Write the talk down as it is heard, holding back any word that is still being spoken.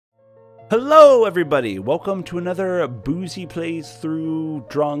Hello everybody, welcome to another boozy plays through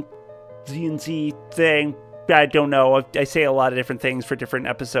drunk ZandZ thing. I don't know, I say a lot of different things for different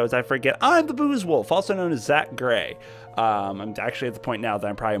episodes, I forget. I'm the Booze Wolf, also known as Zach Gray. I'm actually at the point now that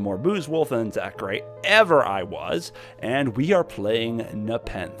I'm probably more Booze Wolf than Zach Gray ever I was, and we are playing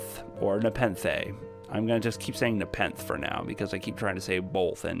Nepenthe, or Nepenthe. I'm going to just keep saying Nepenthe for now, because I keep trying to say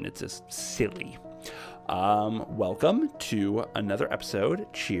both, and it's just silly. Welcome to another episode.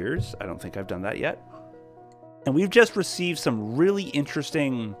 Cheers. I don't think I've done that yet. And we've just received some really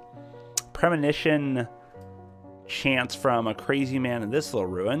interesting premonition chants from a crazy man in this little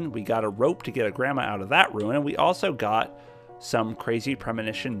ruin. We got a rope to get a grandma out of that ruin, and we also got some crazy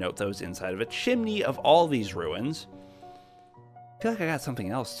premonition note that was inside of a chimney of all these ruins. I feel like I got something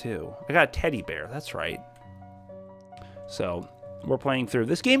else too. I got a teddy bear, that's right. So we're playing through.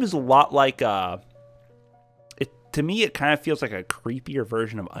 This game is a lot like to me, it kind of feels like a creepier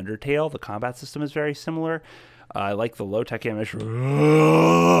version of Undertale. The combat system is very similar. I like the low-tech animation.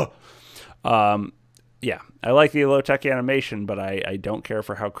 Yeah, I like the low-tech animation, but I don't care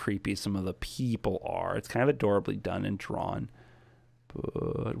for how creepy some of the people are. It's kind of adorably done and drawn.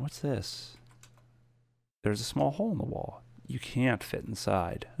 But what's this? There's a small hole in the wall. You can't fit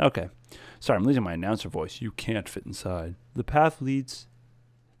inside. Okay. Sorry, I'm losing my announcer voice. You can't fit inside. The path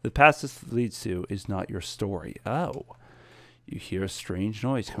this leads to is not your story. Oh. You hear a strange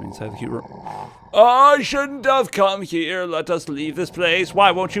noise coming inside the cute room. I shouldn't have come here. Let us leave this place. Why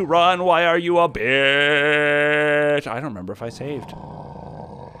won't you run? Why are you a bitch? I don't remember if I saved.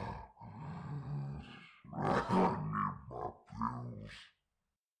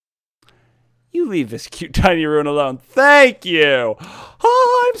 You leave this cute tiny ruin alone. Thank you.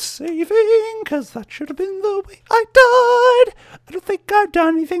 I'm saving, because that should have been the way I died. I don't think I've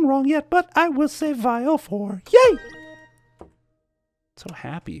done anything wrong yet, but I will save Vial 4. Yay! So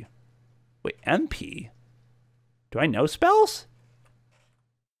happy. Wait, MP? Do I know spells?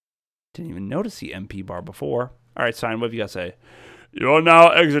 Didn't even notice the MP bar before. All right, Sign, what have you got to say? You're now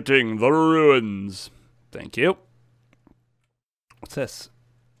exiting the ruins. Thank you. What's this?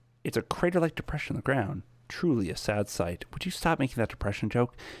 It's a crater-like depression in the ground. Truly a sad sight. Would you stop making that depression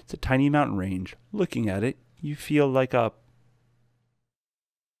joke? It's a tiny mountain range. Looking at it, you feel like a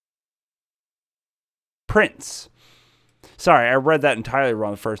prince. Sorry, I read that entirely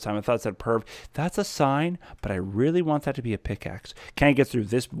wrong the first time. I thought it said perv. That's a sign, but I really want that to be a pickaxe. Can I get through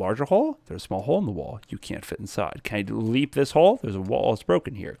this larger hole? There's a small hole in the wall. You can't fit inside. Can I leap this hole? There's a wall that's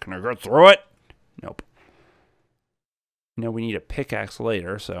broken here. Can I go through it? Nope. You know, we need a pickaxe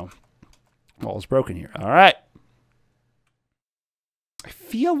later, so wall's broken here. All right. I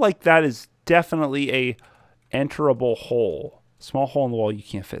feel like that is definitely a enterable hole. Small hole in the wall you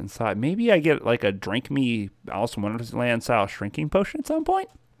can't fit inside. Maybe I get like a drink me Alice in Wonderland style shrinking potion at some point.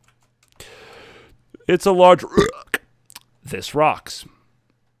 It's a large rock. This rocks.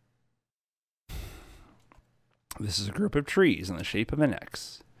 This is a group of trees in the shape of an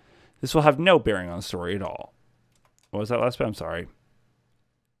X. This will have no bearing on the story at all. What was that last bit? I'm sorry.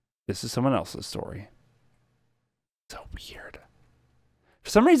 This is someone else's story. So weird. For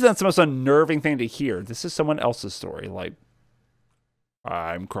some reason, that's the most unnerving thing to hear. This is someone else's story. Like,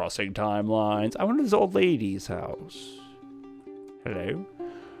 I'm crossing timelines. I went to this old lady's house. Hello?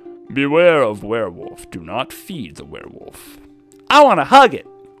 Beware of werewolf. Do not feed the werewolf. I want to hug it.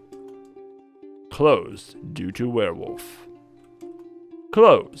 Closed due to werewolf.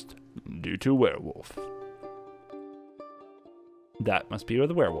 Closed due to werewolf. That must be where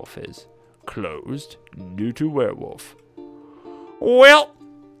the werewolf is. Closed due to werewolf. Well,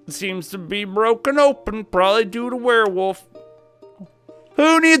 seems to be broken open, probably due to werewolf.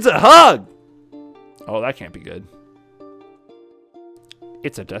 Who needs a hug? Oh, that can't be good.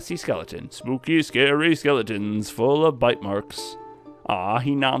 It's a dusty skeleton. Spooky, scary skeletons full of bite marks. Ah,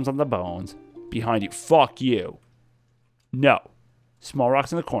 he noms on the bones. Behind you. Fuck you. No. Small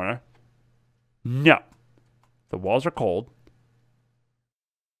rocks in the corner. No. The walls are cold.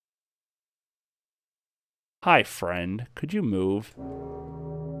 Hi, friend. Could you move?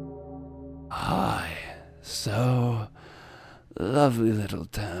 Hi. So lovely little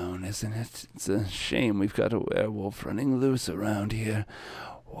town, isn't it? It's a shame we've got a werewolf running loose around here.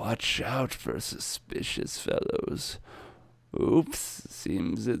 Watch out for suspicious fellows. Oops.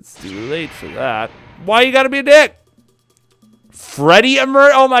 Seems it's too late for that. Why you gotta be a dick? Freddy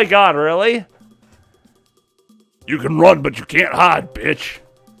emerged? Oh my god, really? You can run, but you can't hide, bitch.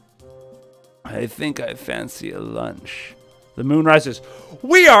 I think I fancy a lunch. The moon rises.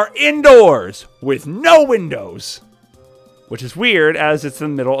 We are indoors with no windows. Which is weird as it's the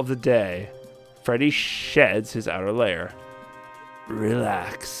middle of the day. Freddy sheds his outer layer.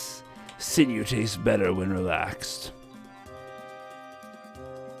 Relax. Sinew tastes better when relaxed.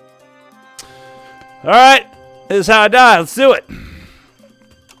 Alright, this is how I die. Let's do it.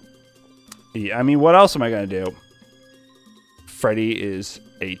 Yeah, I mean, what else am I going to do? Freddy is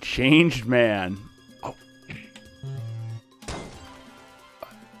a changed man. Oh.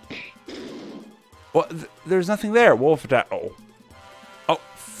 Well, there's nothing there. Wolf attack. Oh. Oh,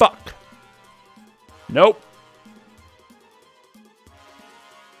 fuck. Nope.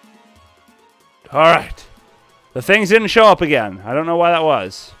 Alright. The things didn't show up again. I don't know why that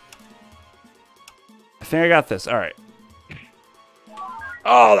was. I think I got this. Alright.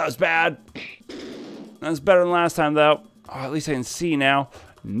 Oh, that was bad. That's better than last time, though. Oh, at least I can see now.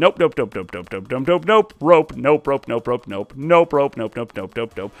 Nope, nope, nope, nope, nope, nope, nope, nope, nope. Rope, nope, rope, nope, rope, nope. Nope, rope, nope, nope, nope,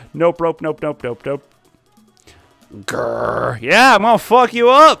 nope, nope. Nope, rope, nope, nope, nope, nope. Grrr. Yeah, I'm gonna fuck you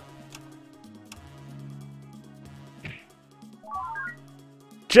up.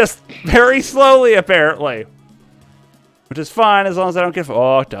 Just very slowly, apparently. Which is fine as long as I don't get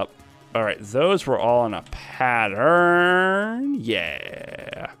fucked up. Alright, those were all in a pattern.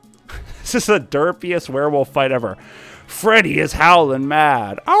 Yeah. This is the derpiest werewolf fight ever. Freddy is howling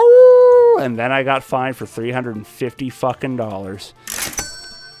mad. Ow! And then I got fined for $350 fucking dollars.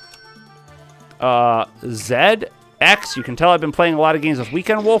 ZX, you can tell I've been playing a lot of games with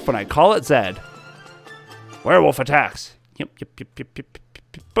Weekend Wolf when I call it Zed. Werewolf attacks. Yep.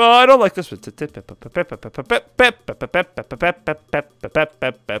 But I don't like this one.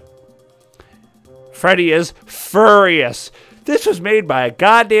 Freddy is furious. This was made by a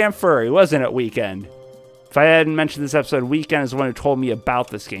goddamn furry, wasn't it, Weekend? If I hadn't mentioned this episode, Weekend is the one who told me about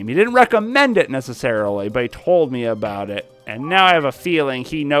this game. He didn't recommend it necessarily, but he told me about it. And now I have a feeling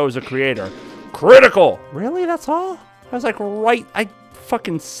he knows a creator. Critical! Really? That's all? I was like, right. I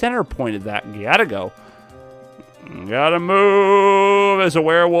fucking center pointed that. Gotta go. Gotta move. As a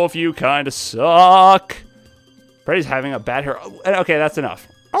werewolf, you kind of suck. Freddy's having a bad hair. Okay, that's enough.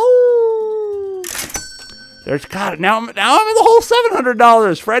 Oh! There's God. Now I'm in the whole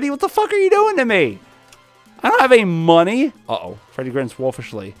 $700. Freddy, what the fuck are you doing to me? I don't have any money. Uh-oh. Freddy grins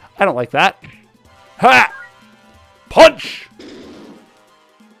wolfishly. I don't like that. Ha! Punch!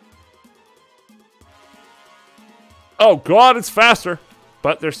 Oh, God, it's faster.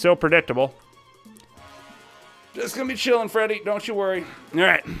 But they're still predictable. Just gonna be chilling, Freddy. Don't you worry. All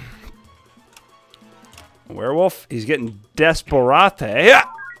right. Werewolf. He's getting desperate. Yeah.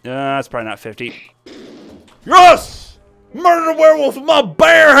 That's probably not 50. Yes! Murdered a werewolf with my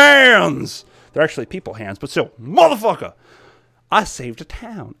bare hands! They're actually people hands, but still, motherfucker! I saved a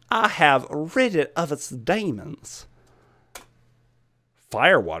town. I have rid it of its demons.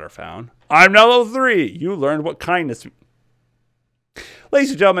 Firewater found. I'm now level 3. You learned what kindness...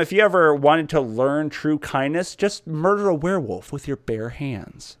 Ladies and gentlemen, if you ever wanted to learn true kindness, just murder a werewolf with your bare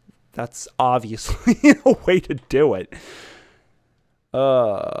hands. That's obviously a way to do it.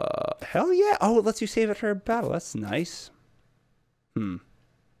 Hell yeah. Oh, it lets you save it for a battle. That's nice. Is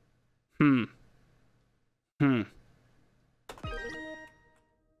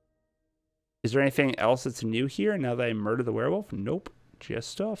there anything else that's new here now that I murdered the werewolf? Nope. Just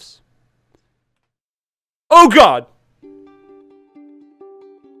stuffs. Oh, God!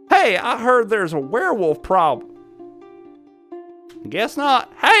 Hey, I heard there's a werewolf problem. Guess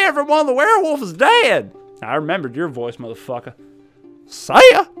not. Hey, everyone, the werewolf is dead. I remembered your voice, motherfucker.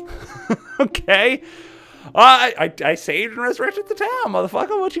 Saya? Okay. I saved and resurrected the town,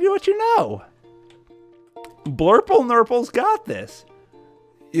 motherfucker. What you know? Blurple Nurple's got this.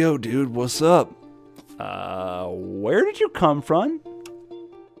 Yo, dude, what's up? Where did you come from?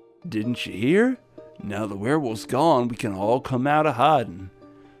 Didn't you hear? Now the werewolf's gone, we can all come out of hiding.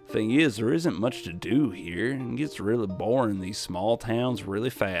 Thing is, there isn't much to do here. It gets really boring in these small towns really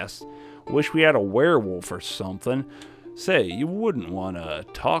fast. Wish we had a werewolf or something. Say, you wouldn't want to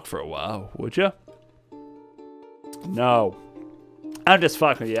talk for a while, would you? No. I'm just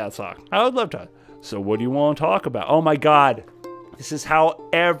fucking, yeah, talk. I would love to. So what do you want to talk about? Oh my God. This is how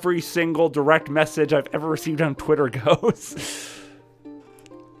every single direct message I've ever received on Twitter goes.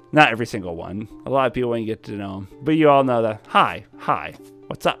 Not every single one. A lot of people want to get to know them. But you all know that. Hi.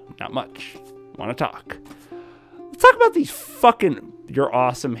 What's up? Not much. Want to talk. Let's talk about these fucking... your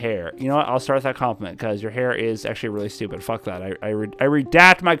awesome hair. You know what? I'll start with that compliment because your hair is actually really stupid. Fuck that. I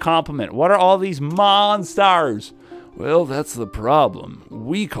redact my compliment. What are all these monsters? Well, that's the problem.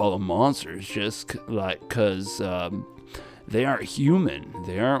 We call them monsters just like because they aren't human.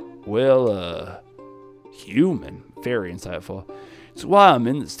 They aren't, well, human. Very insightful. That's why I'm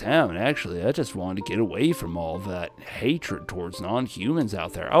in this town, actually. I just wanted to get away from all that hatred towards non-humans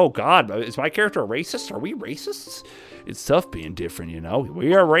out there. Oh, God, is my character a racist? Are we racists? It's tough being different, you know?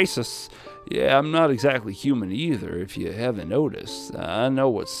 We are racists. Yeah, I'm not exactly human either, if you haven't noticed. I know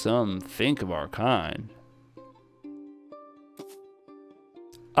what some think of our kind.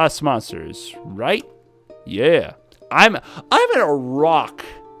 Us monsters, right? Yeah. I'm in a rock.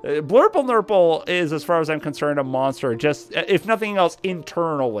 Blurple Nurple is, as far as I'm concerned, a monster, just, if nothing else,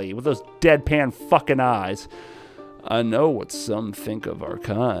 internally, with those deadpan fucking eyes. I know what some think of our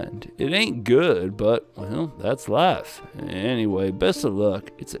kind. It ain't good, but, well, that's life. Anyway, best of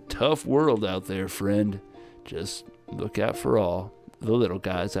luck. It's a tough world out there, friend. Just look out for all the little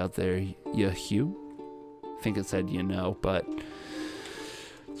guys out there, you Hugh? I think it said you know, but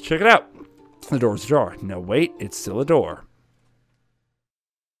check it out. The door's ajar. No, wait, it's still a door.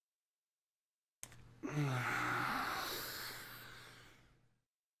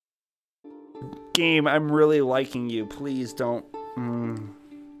 Game, I'm really liking you. Please don't.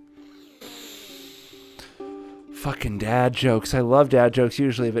 Fucking dad jokes. I love dad jokes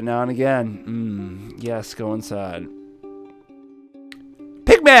usually, but now and again. Yes, go inside.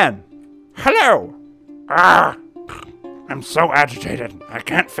 Pigman! Hello! I'm so agitated. I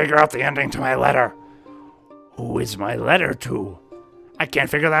can't figure out the ending to my letter. Who is my letter to? I can't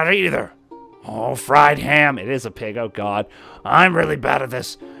figure that out either. Oh, fried ham. It is a pig. Oh, God. I'm really bad at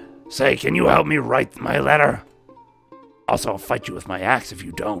this. Say, can you help me write my letter? Also, I'll fight you with my axe if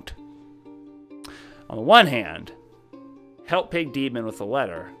you don't. On the one hand, help Pig Demon with the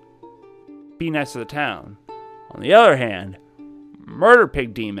letter. Be nice to the town. On the other hand, murder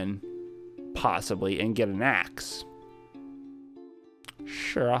Pig Demon, possibly, and get an axe.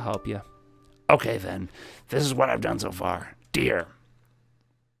 Sure, I'll help you. Okay, then. This is what I've done so far. Dear.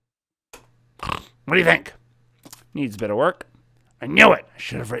 What do you think? Needs a bit of work. I knew it. I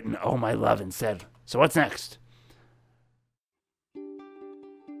should have written, oh, my love, instead. So what's next?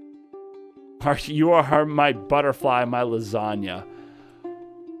 You are my butterfly, my lasagna.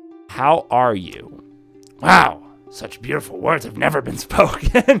 How are you? Wow, such beautiful words have never been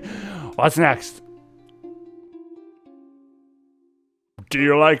spoken. What's next? Do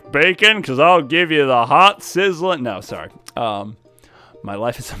you like bacon? Because I'll give you the hot sizzling. No, sorry. My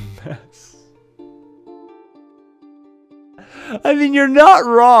life is a mess. I mean, you're not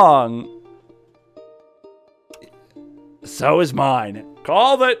wrong. So is mine.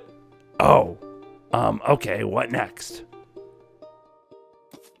 Called it. Oh. Okay, what next?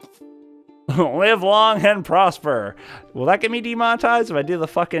 Live long and prosper. Will that get me demonetized if I do the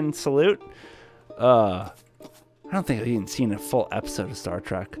fucking salute? I don't think I've even seen a full episode of Star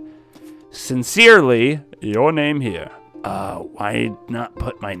Trek. Sincerely, your name here. Why not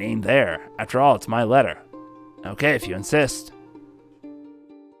put my name there? After all, it's my letter. Okay, if you insist.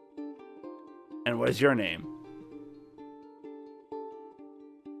 And what is your name?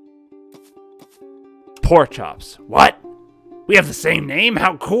 Porkchops. What? We have the same name?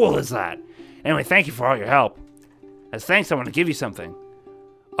 How cool is that? Anyway, thank you for all your help. As thanks, I want to give you something.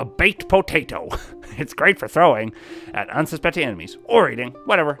 A baked potato. It's great for throwing at unsuspecting enemies. Or eating.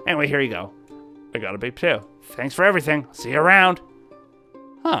 Whatever. Anyway, here you go. I got a baked potato. Thanks for everything. See you around.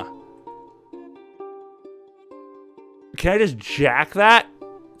 Huh. Can I just jack that?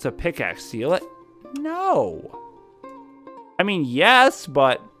 It's a pickaxe. Steal it? No. I mean, yes,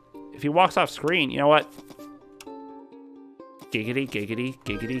 but if he walks off screen, you know what? Giggity, giggity,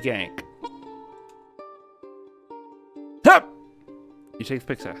 giggity gank. Hup! You take the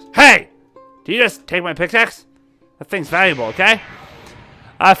pickaxe. Hey! Did you just take my pickaxe? That thing's valuable, okay?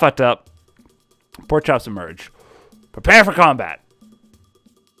 I fucked up. Porkchops emerge. Prepare for combat.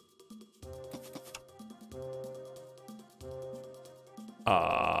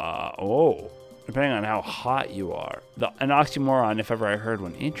 Oh. Depending on how hot you are. An oxymoron, if ever I heard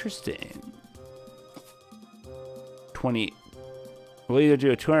one. Interesting. 20. Will either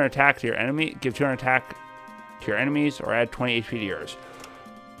do a 200 attack to your enemy, give 200 attack to your enemies, or add 20 HP to yours.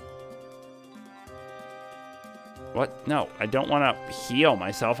 What? No, I don't want to heal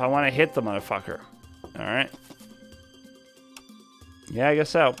myself. I want to hit the motherfucker. Alright. Yeah, I guess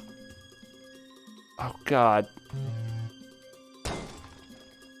so. Oh, God.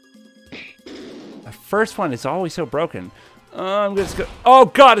 The first one is always so broken. I'm just go. Oh,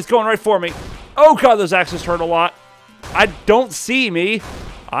 God, it's going right for me. Oh, God, those axes hurt a lot. I don't see me.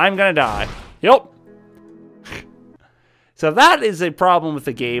 I'm going to die. Yep. So that is a problem with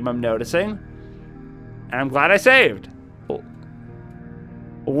the game I'm noticing. And I'm glad I saved.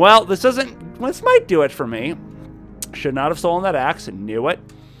 Well, this might do it for me. Should not have stolen that axe and knew it.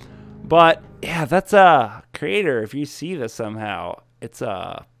 But, yeah, that's creator, if you see this somehow. it's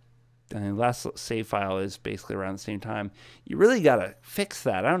and the last save file is basically around the same time. You really gotta fix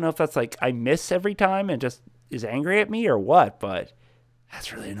that. I don't know if that's like I miss every time and just is angry at me or what, but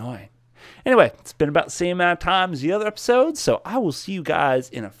that's really annoying. Anyway, it's been about the same amount of time as the other episodes, so I will see you guys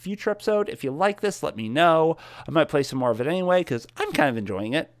in a future episode. If you like this, let me know. I might play some more of it anyway, because I'm kind of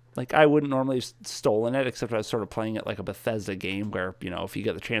enjoying it. Like, I wouldn't normally have stolen it, except I was sort of playing it like a Bethesda game where, you know, if you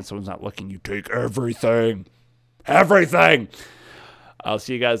get the chance someone's not looking, you take everything. Everything! I'll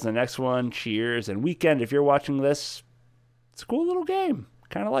see you guys in the next one. Cheers. And weekend, if you're watching this, it's a cool little game.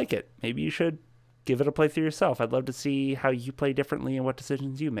 Kind of like it. Maybe you should give it a playthrough yourself. I'd love to see how you play differently and what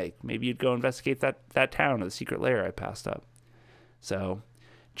decisions you make. Maybe you'd go investigate that town or the secret lair I passed up. So,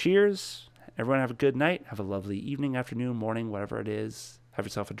 cheers. Everyone have a good night. Have a lovely evening, afternoon, morning, whatever it is. Have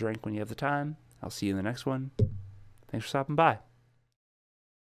yourself a drink when you have the time. I'll see you in the next one. Thanks for stopping by.